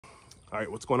All right,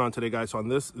 what's going on today, guys? So on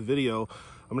this video,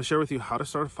 I'm going to share with you how to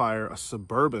start a fire, a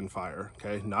suburban fire,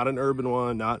 okay? Not an urban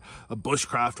one, not a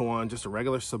bushcraft one, just a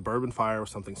regular suburban fire with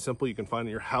something simple you can find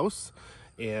in your house.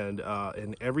 And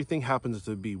everything happens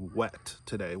to be wet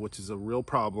today, which is a real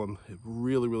problem. It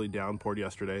really downpoured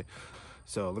yesterday.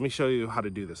 So let me show you how to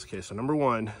do this, okay? So number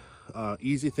one,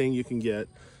 easy thing you can get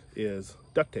is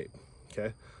duct tape,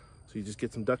 okay? So you just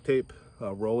get some duct tape,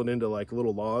 roll it into like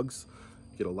little logs,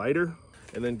 get a lighter,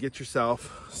 and then get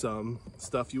yourself some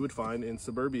stuff you would find in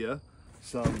suburbia,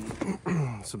 some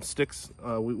sticks.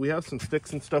 We have some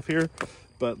sticks and stuff here,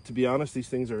 but to be honest, these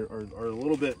things are a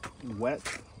little bit wet.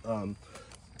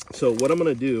 So what I'm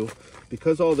gonna do,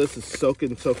 because all this is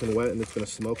soaking wet and it's gonna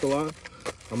smoke a lot,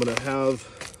 I'm gonna have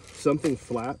something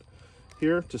flat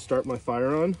here to start my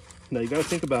fire on. Now you gotta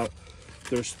think about,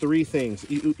 there's three things.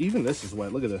 Even this is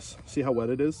wet, look at this. See how wet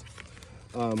it is?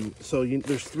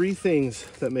 There's three things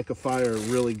that make a fire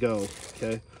really go,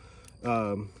 okay?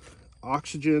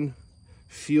 Oxygen,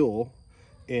 fuel,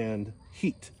 and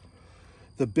heat.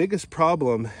 The biggest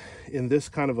problem in this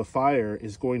kind of a fire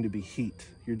is going to be heat.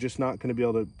 You're just not going to be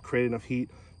able to create enough heat.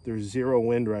 There's zero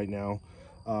wind right now.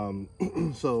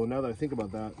 So now that I think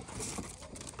about that,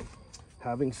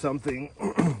 having something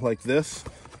like this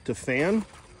to fan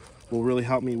will really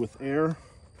help me with air.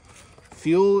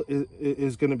 Fuel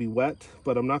is going to be wet,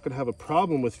 but I'm not going to have a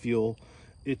problem with fuel.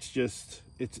 It's just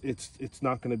it's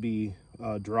not going to be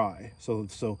dry. So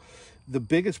the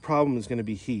biggest problem is going to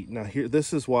be heat. Now here,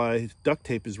 this is why duct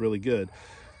tape is really good.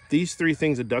 These three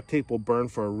things of duct tape will burn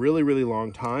for a really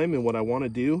long time. And what I want to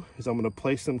do is I'm going to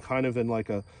place them kind of in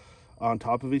like on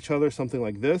top of each other, something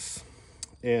like this,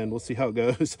 and we'll see how it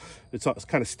goes. It's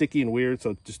kind of sticky and weird,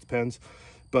 so it just depends.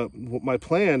 But my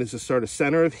plan is to start a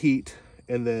center of heat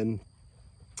and then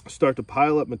start to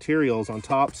pile up materials on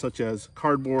top, such as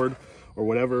cardboard or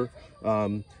whatever.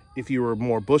 If you were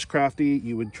more bushcrafty,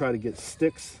 you would try to get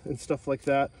sticks and stuff like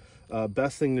that.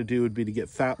 Best thing to do would be to get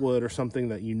fat wood or something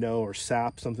that you know, or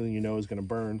sap, something that you know is going to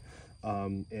burn.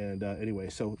 Anyway,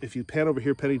 so if you pan over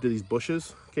here, Penny, to these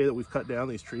bushes, okay, that we've cut down,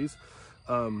 these trees,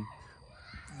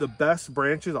 the best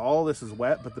branches, all this is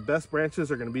wet, but the best branches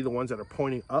are going to be the ones that are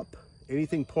pointing up.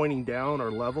 Anything pointing down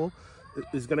or level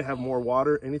is going to have more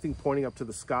water. Anything pointing up to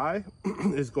the sky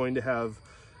is going to have,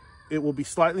 it will be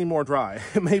slightly more dry.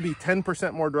 It may be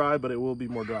 10% more dry, but it will be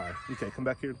more dry. Okay, come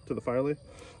back here to the fire lid.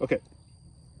 Okay,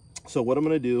 so what I'm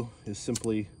going to do is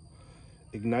simply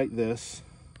ignite this.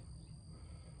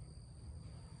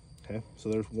 Okay, so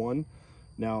there's one.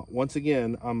 Now, once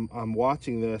again, I'm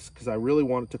watching this because I really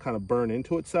want it to kind of burn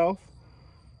into itself.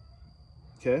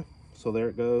 Okay, so there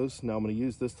it goes. Now I'm going to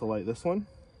use this to light this one.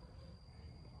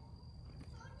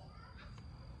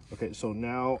 Okay, so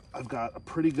now I've got a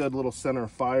pretty good little center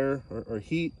of fire or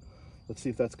heat. Let's see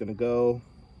if that's gonna go.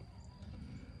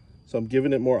 So I'm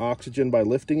giving it more oxygen by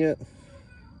lifting it.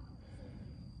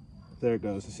 There it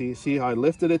goes. See how I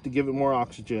lifted it to give it more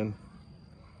oxygen.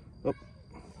 Oh.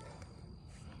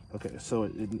 Okay, so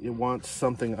it wants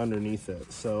something underneath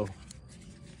it. So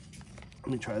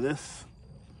let me try this.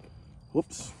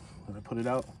 Whoops, did I put it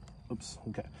out? Oops,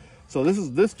 okay. So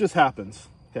this just happens,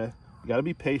 okay? You gotta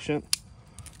be patient.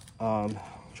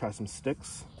 Try some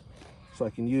sticks so I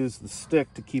can use the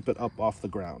stick to keep it up off the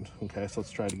ground. Okay, so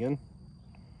let's try it again.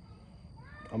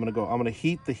 I'm gonna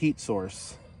heat the heat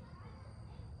source.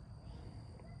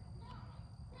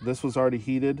 This was already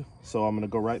heated, so I'm gonna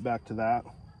go right back to that.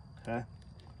 Okay,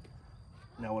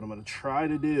 now what I'm gonna try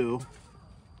to do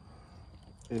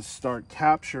is start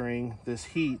capturing this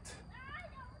heat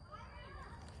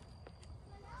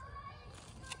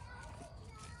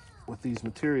with these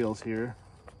materials here.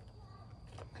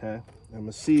 Okay, I'm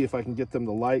gonna see if I can get them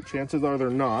to light. Chances are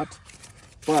they're not,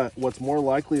 but what's more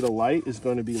likely to light is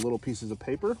going to be little pieces of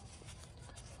paper.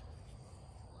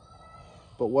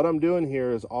 But what I'm doing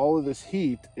here is all of this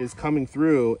heat is coming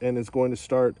through and is going to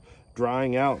start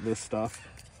drying out this stuff.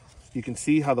 You can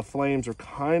see how the flames are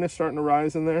kind of starting to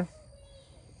rise in there.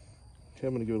 Okay,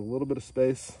 I'm gonna give it a little bit of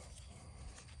space.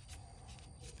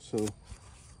 So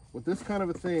with this kind of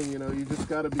a thing, you know, you just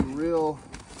gotta be real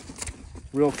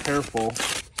careful.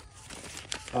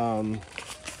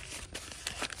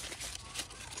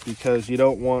 Because you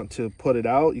don't want to put it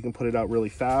out. You can put it out really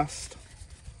fast.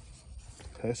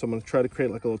 Okay, so I'm going to try to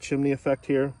create like a little chimney effect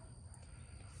here.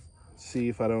 See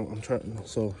if I don't,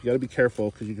 so you got to be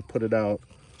careful because you can put it out.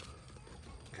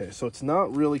 Okay, so it's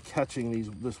not really catching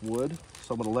this wood.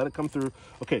 So I'm going to let it come through.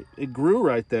 Okay, it grew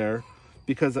right there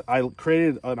because I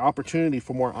created an opportunity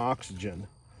for more oxygen.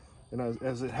 And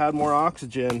as it had more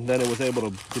oxygen, then it was able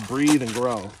to breathe and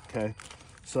grow, okay?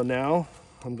 So now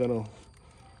I'm gonna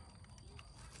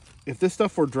If this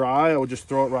stuff were dry, I would just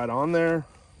throw it right on there,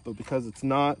 but because it's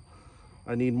not,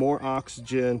 I need more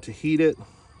oxygen to heat it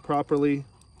properly.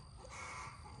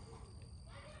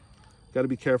 Got to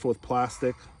be careful with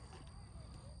plastic.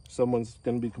 Someone's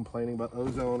going to be complaining about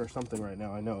ozone or something right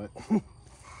now, I know it.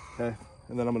 Okay,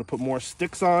 and then I'm going to put more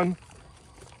sticks on.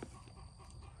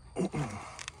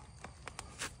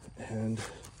 And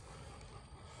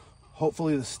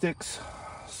hopefully the sticks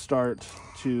start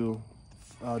to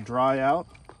dry out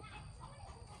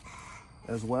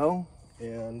as well.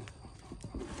 And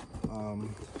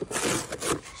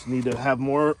just need to have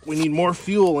more, we need more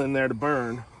fuel in there to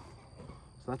burn.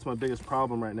 So that's my biggest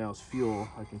problem right now is fuel,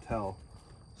 I can tell.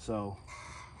 So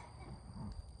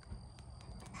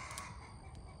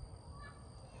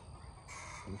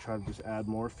I'm trying to just add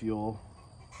more fuel.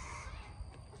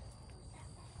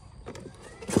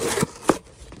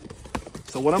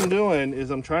 So what I'm doing is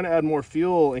I'm trying to add more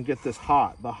fuel and get this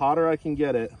hot. The hotter I can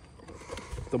get it,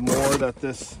 the more that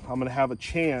I'm gonna have a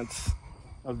chance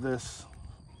of this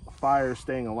fire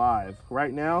staying alive.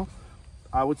 Right now,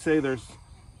 I would say there's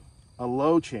a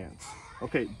low chance.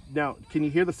 Okay, now, can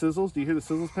you hear the sizzles? Do you hear the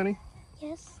sizzles, Penny?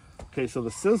 Yes. Okay, so the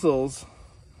sizzles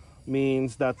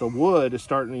means that the wood is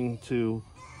starting to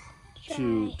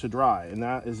dry, and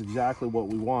that is exactly what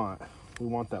we want. We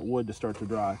want that wood to start to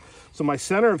dry. So my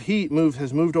center of heat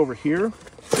has moved over here.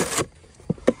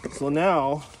 So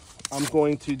now I'm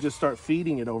going to just start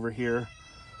feeding it over here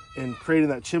and creating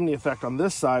that chimney effect on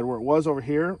this side where it was over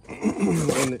here,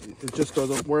 and it just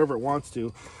goes wherever it wants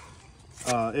to.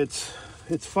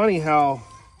 It's funny how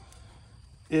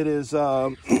it is,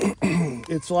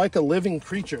 it's like a living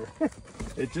creature.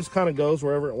 It just kind of goes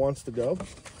wherever it wants to go.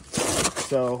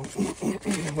 So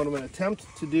what I'm going to attempt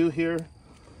to do here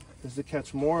is to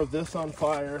catch more of this on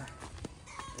fire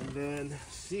and then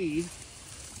see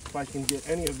if I can get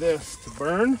any of this to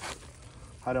burn.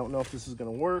 I don't know if this is going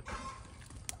to work.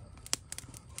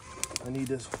 I need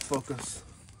to focus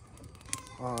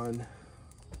on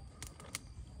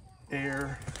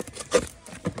air,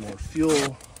 more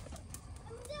fuel.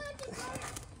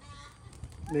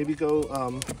 Maybe go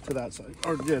to that side,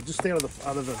 or yeah, just stay out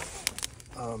of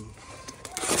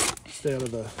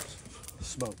the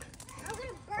smoke.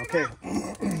 Okay,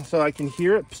 so I can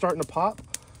hear it starting to pop.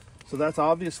 So that's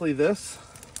obviously this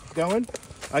going.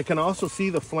 I can also see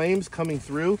the flames coming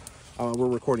through. We're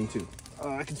recording too.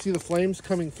 I can see the flames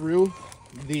coming through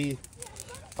the.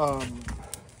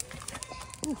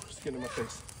 It's getting in my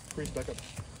face. Freeze back up.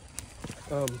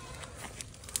 We'll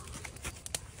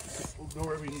go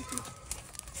wherever we need to.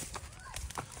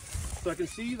 So I can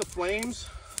see the flames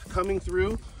coming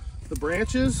through the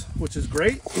branches, which is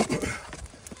great.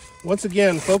 Once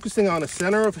again, focusing on a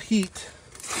center of heat,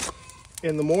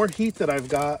 and the more heat that I've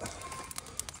got,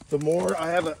 the more I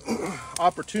have an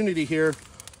opportunity here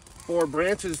for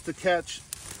branches to catch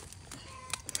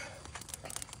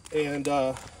and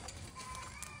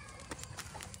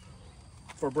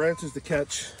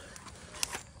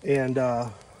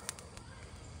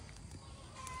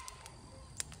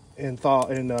thaw,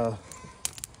 and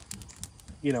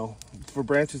you know, for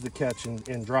branches to catch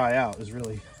and dry out is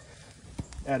really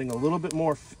adding a little bit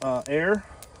more air.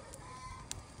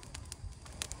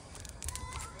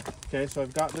 Okay, so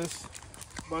I've got this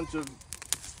bunch of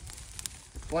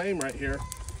flame right here.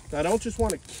 Now, I don't just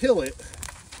want to kill it,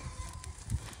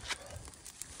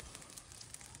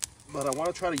 but I want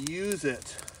to try to use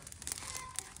it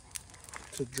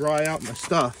to dry out my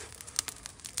stuff.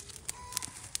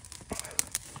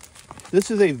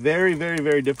 This is a very, very,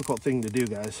 very difficult thing to do,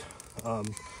 guys,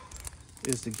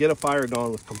 is to get a fire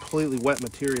going with completely wet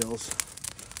materials.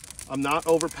 I'm not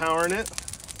overpowering it,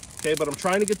 okay, but I'm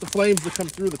trying to get the flames to come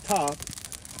through the top,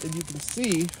 and you can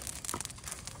see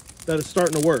that it's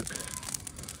starting to work,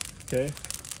 okay?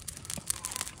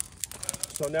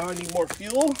 So now I need more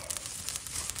fuel.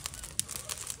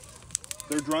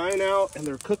 They're drying out and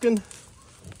they're cooking.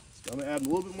 So I'm gonna add a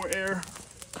little bit more air,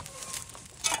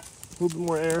 a little bit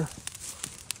more air.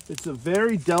 It's a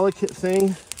very delicate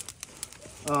thing.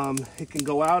 It can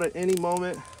go out at any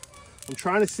moment. I'm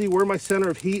trying to see where my center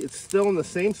of heat, it's still in the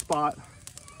same spot.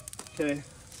 Okay.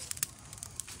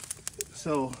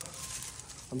 So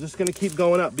I'm just gonna keep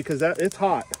going up because it's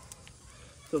hot.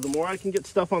 So the more I can get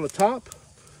stuff on the top,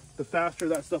 the faster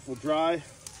that stuff will dry.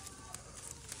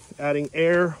 Adding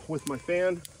air with my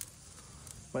fan,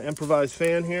 my improvised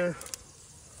fan here.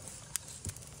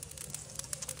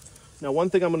 Now,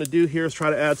 one thing I'm going to do here is try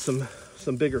to add some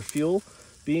bigger fuel,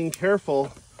 being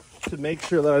careful to make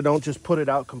sure that I don't just put it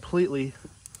out completely.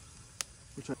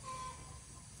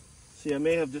 See, I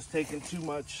may have just taken too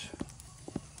much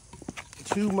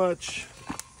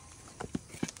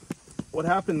what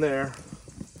happened there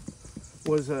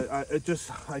was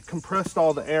I compressed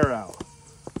all the air out.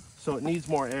 So it needs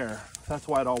more air. That's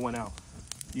why it all went out.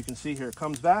 You can see here, it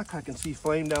comes back. I can see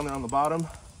flame down there on the bottom.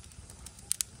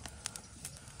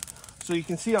 So you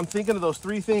can see I'm thinking of those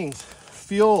three things: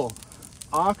 fuel,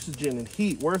 oxygen, and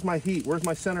heat. Where's my heat? Where's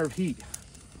my center of heat?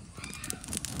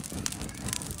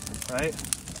 Right?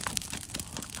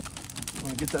 I'm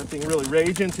gonna get that thing really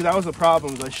raging. See, that was the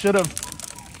problem. I should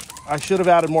have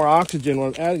added more oxygen.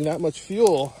 When I'm adding that much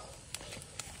fuel,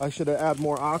 I should have added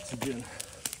more oxygen.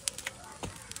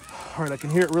 All right, I can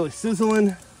hear it really sizzling,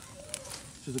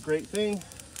 which is a great thing,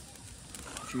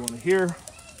 what you want to hear.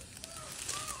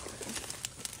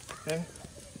 Okay,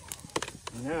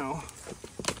 now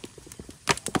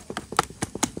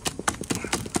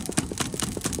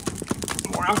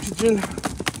more oxygen,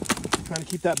 trying to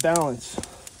keep that balance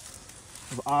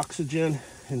of oxygen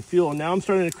and fuel. Now I'm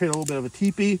starting to create a little bit of a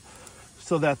teepee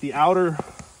so that the outer,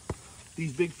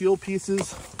 these big fuel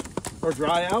pieces are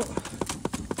dry out.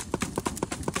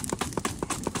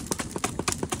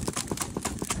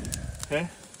 Okay,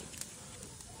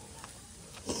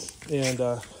 and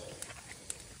so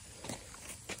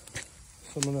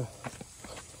I'm gonna,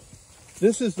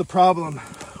 this is the problem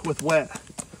with wet,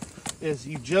 is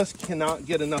you just cannot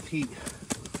get enough heat.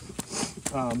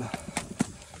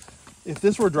 If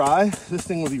this were dry, this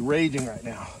thing would be raging right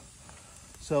now.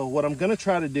 So what I'm gonna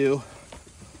try to do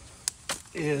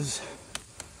is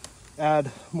add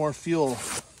more fuel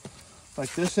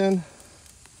like this in.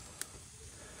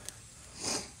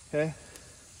 Okay,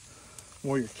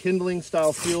 more your kindling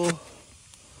style fuel,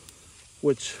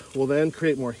 which will then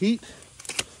create more heat,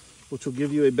 which will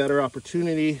give you a better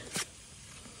opportunity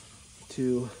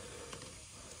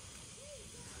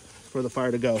for the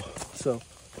fire to go. So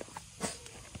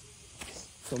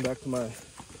come back to my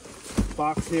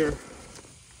box here,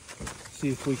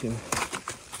 see if we can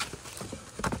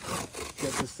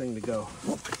get this thing to go.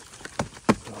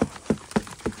 So,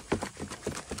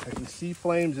 I can see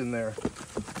flames in there.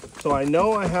 So I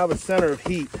know I have a center of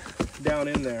heat down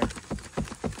in there,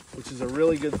 which is a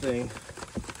really good thing,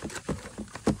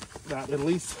 that at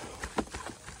least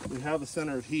we have a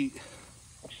center of heat.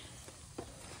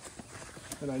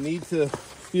 And I need to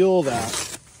fuel that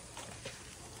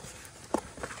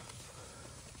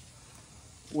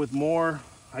with more,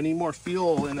 I need more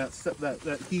fuel in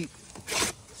that heat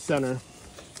center.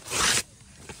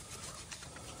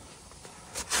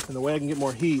 And the way I can get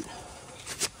more heat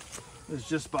is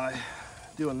just by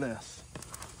doing this,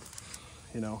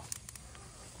 you know.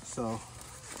 So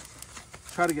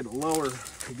try to get it lower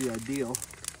would be ideal.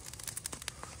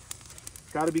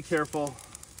 Got to be careful.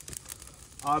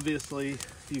 Obviously,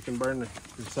 you can burn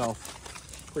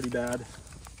yourself pretty bad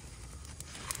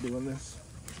doing this.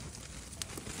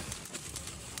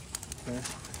 Okay.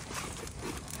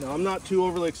 Now I'm not too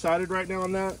overly excited right now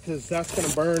on that, because that's going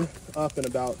to burn up in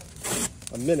about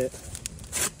a minute.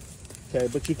 Okay,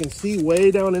 but you can see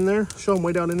way down in there. Show them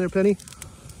way down in there, Penny.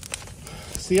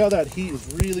 See how that heat is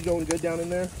really going good down in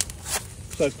there?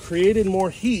 So I've created more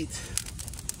heat.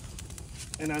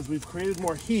 And as we've created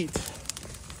more heat,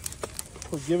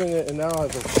 we're giving it, and now I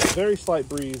have a very slight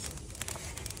breeze.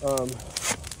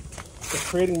 It's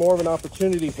creating more of an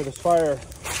opportunity for this fire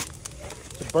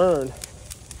to burn.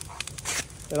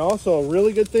 And also a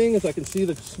really good thing is I can see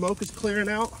the smoke is clearing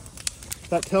out.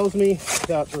 That tells me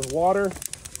that the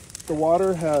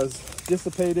water has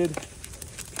dissipated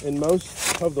in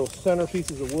most of those center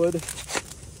pieces of wood,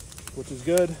 which is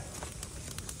good.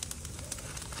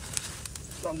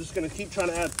 So I'm just gonna keep trying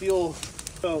to add fuel.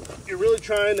 So you're really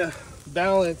trying to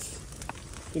balance,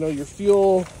 you know, your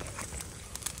fuel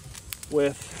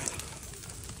with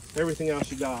everything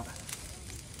else you got,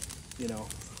 you know.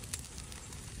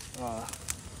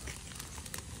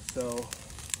 So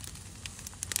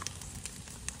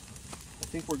I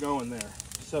think we're going there.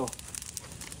 So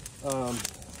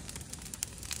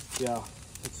yeah,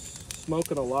 it's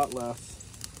smoking a lot less.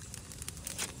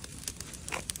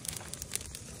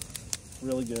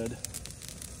 Really good.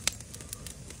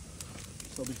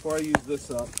 So before I use this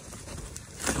up,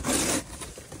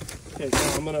 okay,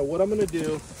 so what I'm gonna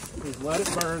do is let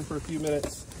it burn for a few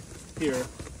minutes here.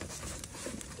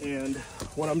 And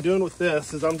what I'm doing with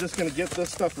this is I'm just gonna get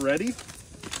this stuff ready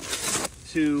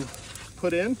to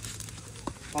put in,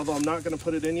 although I'm not gonna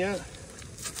put it in yet,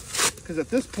 because at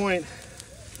this point,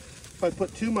 if I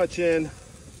put too much in,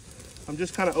 I'm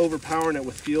just kind of overpowering it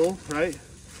with fuel, right?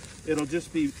 It'll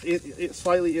just be it's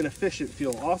slightly inefficient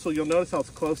fuel. Also, you'll notice how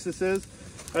close this is.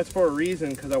 That's for a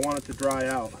reason, because I want it to dry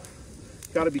out.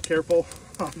 Got to be careful,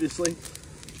 obviously,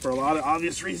 for a lot of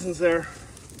obvious reasons there.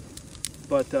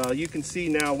 But you can see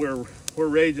now we're we're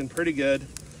raging pretty good.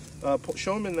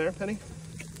 Show them in there, Penny.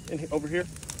 Over here.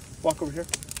 Walk over here.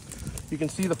 You can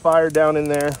see the fire down in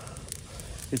there.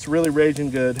 It's really raging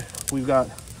good. We've got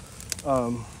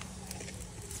some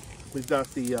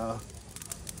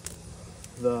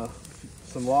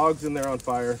logs in there on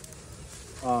fire.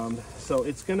 So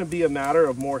it's going to be a matter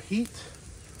of more heat.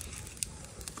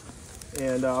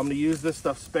 And I'm going to use this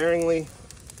stuff sparingly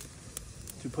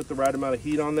to put the right amount of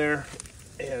heat on there.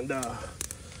 And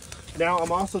now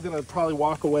I'm also going to probably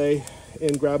walk away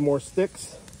and grab more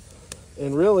sticks.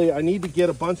 And really, I need to get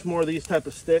a bunch more of these type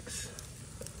of sticks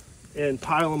and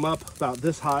pile them up about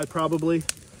this high probably.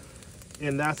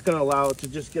 And that's going to allow it to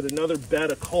just get another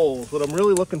bed of coals. What I'm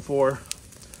really looking for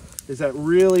is that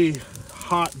really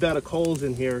hot bed of coals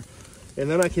in here. And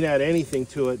then I can add anything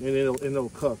to it and it'll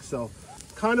cook. So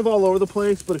kind of all over the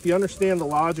place, but if you understand the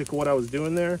logic of what I was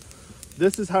doing there,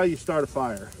 this is how you start a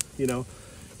fire. You know,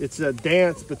 it's a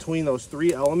dance between those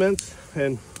three elements,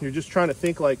 and you're just trying to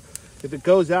think, like, if it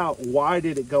goes out, why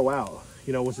did it go out?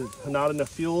 You know, was it not enough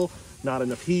fuel, not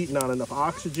enough heat, not enough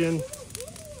oxygen?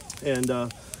 And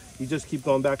you just keep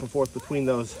going back and forth between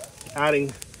those,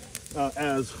 adding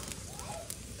as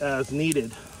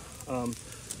needed.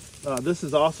 This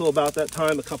is also about that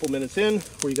time, a couple minutes in,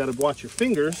 where you got to watch your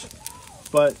fingers,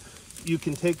 but you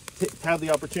can have the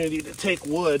opportunity to take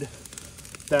wood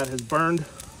that has burned,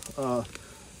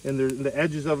 and the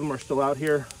edges of them are still out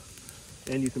here,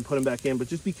 and you can put them back in. But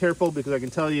just be careful, because I can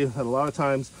tell you that a lot of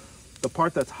times the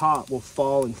part that's hot will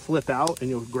fall and flip out, and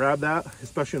you'll grab that,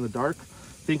 especially in the dark,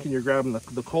 thinking you're grabbing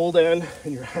the cold end,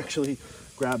 and you're actually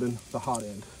grabbing the hot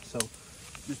end. So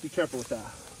just be careful with that.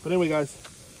 But anyway, guys,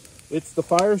 the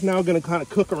fire's now going to kind of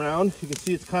cook around. You can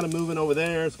see it's kind of moving over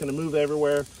there. It's going to move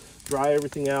everywhere, dry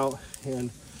everything out.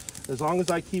 And as long as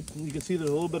you can see there's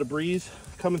a little bit of breeze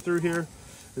coming through here.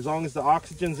 As long as the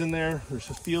oxygen's in there, there's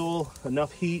just fuel,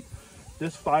 enough heat,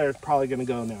 this fire is probably going to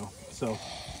go now. So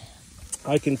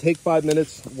I can take 5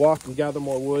 minutes, walk and gather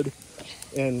more wood,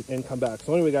 and come back.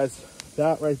 So anyway, guys,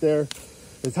 that right there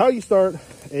is how you start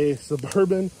a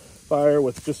suburban fire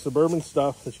with just suburban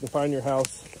stuff that you can find in your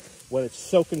house when it's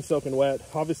soaking wet.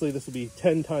 Obviously, this would be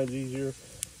 10 times easier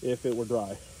if it were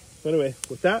dry. So anyway,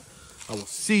 with that, I will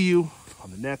see you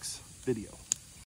on the next video.